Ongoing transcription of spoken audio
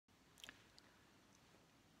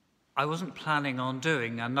I wasn't planning on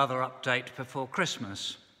doing another update before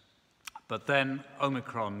Christmas, but then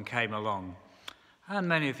Omicron came along, and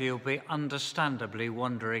many of you will be understandably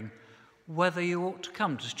wondering whether you ought to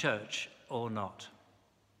come to church or not.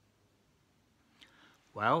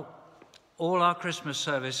 Well, all our Christmas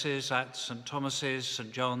services at St Thomas's,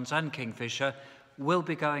 St John's and Kingfisher will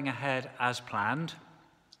be going ahead as planned,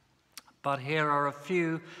 but here are a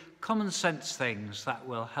few common sense things that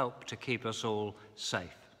will help to keep us all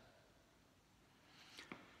safe.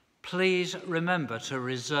 Please remember to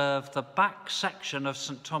reserve the back section of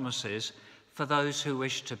St Thomas's for those who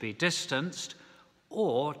wish to be distanced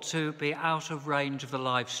or to be out of range of the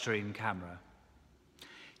live stream camera.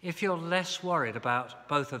 If you're less worried about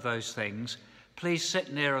both of those things, please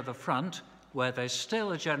sit nearer the front where there's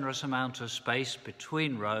still a generous amount of space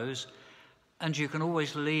between rows, and you can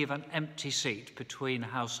always leave an empty seat between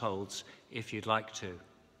households if you'd like to.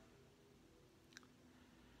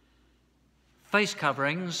 Face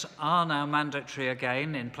coverings are now mandatory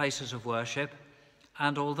again in places of worship,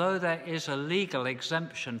 and although there is a legal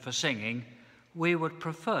exemption for singing, we would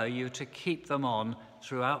prefer you to keep them on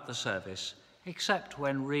throughout the service, except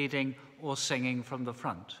when reading or singing from the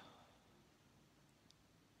front.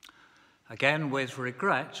 Again, with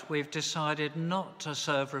regret, we've decided not to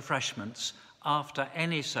serve refreshments after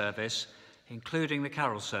any service, including the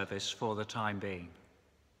carol service, for the time being.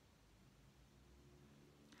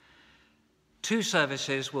 2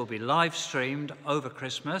 services will be live streamed over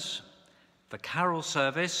Christmas. The carol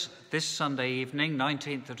service this Sunday evening,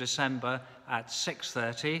 19th of December at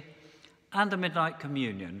 6:30, and the Midnight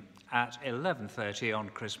Communion at 11:30 on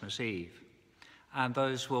Christmas Eve. And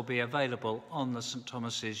those will be available on the St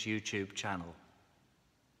Thomas's YouTube channel.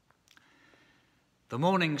 The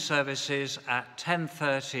morning services at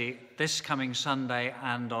 10:30 this coming Sunday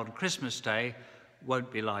and on Christmas Day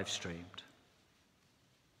won't be live streamed.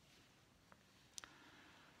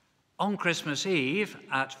 On Christmas Eve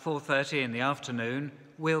at 4:30 in the afternoon,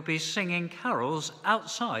 we'll be singing carols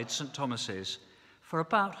outside St Thomas's for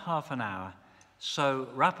about half an hour, so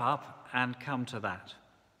wrap up and come to that.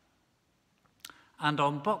 And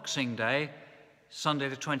on Boxing Day, Sunday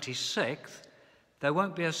the 26th, there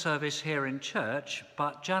won't be a service here in church,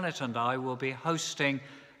 but Janet and I will be hosting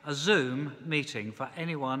a Zoom meeting for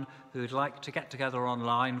anyone who'd like to get together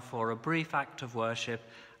online for a brief act of worship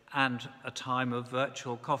and a time of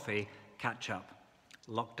virtual coffee catch-up,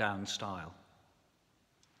 lockdown style.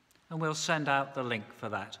 And we'll send out the link for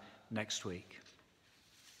that next week.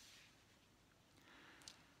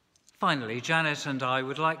 Finally, Janet and I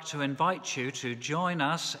would like to invite you to join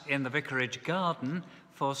us in the Vicarage Garden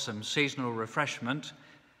for some seasonal refreshment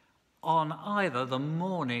on either the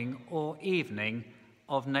morning or evening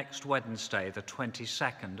of next Wednesday, the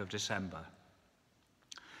 22nd of December.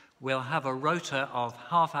 We'll have a rota of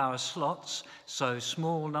half-hour slots so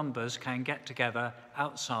small numbers can get together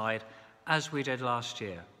outside as we did last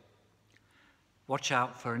year. Watch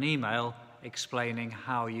out for an email explaining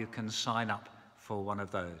how you can sign up for one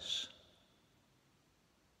of those.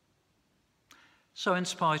 So in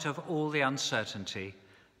spite of all the uncertainty,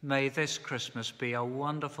 may this Christmas be a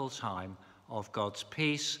wonderful time of God's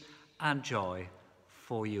peace and joy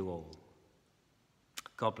for you all.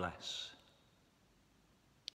 God bless.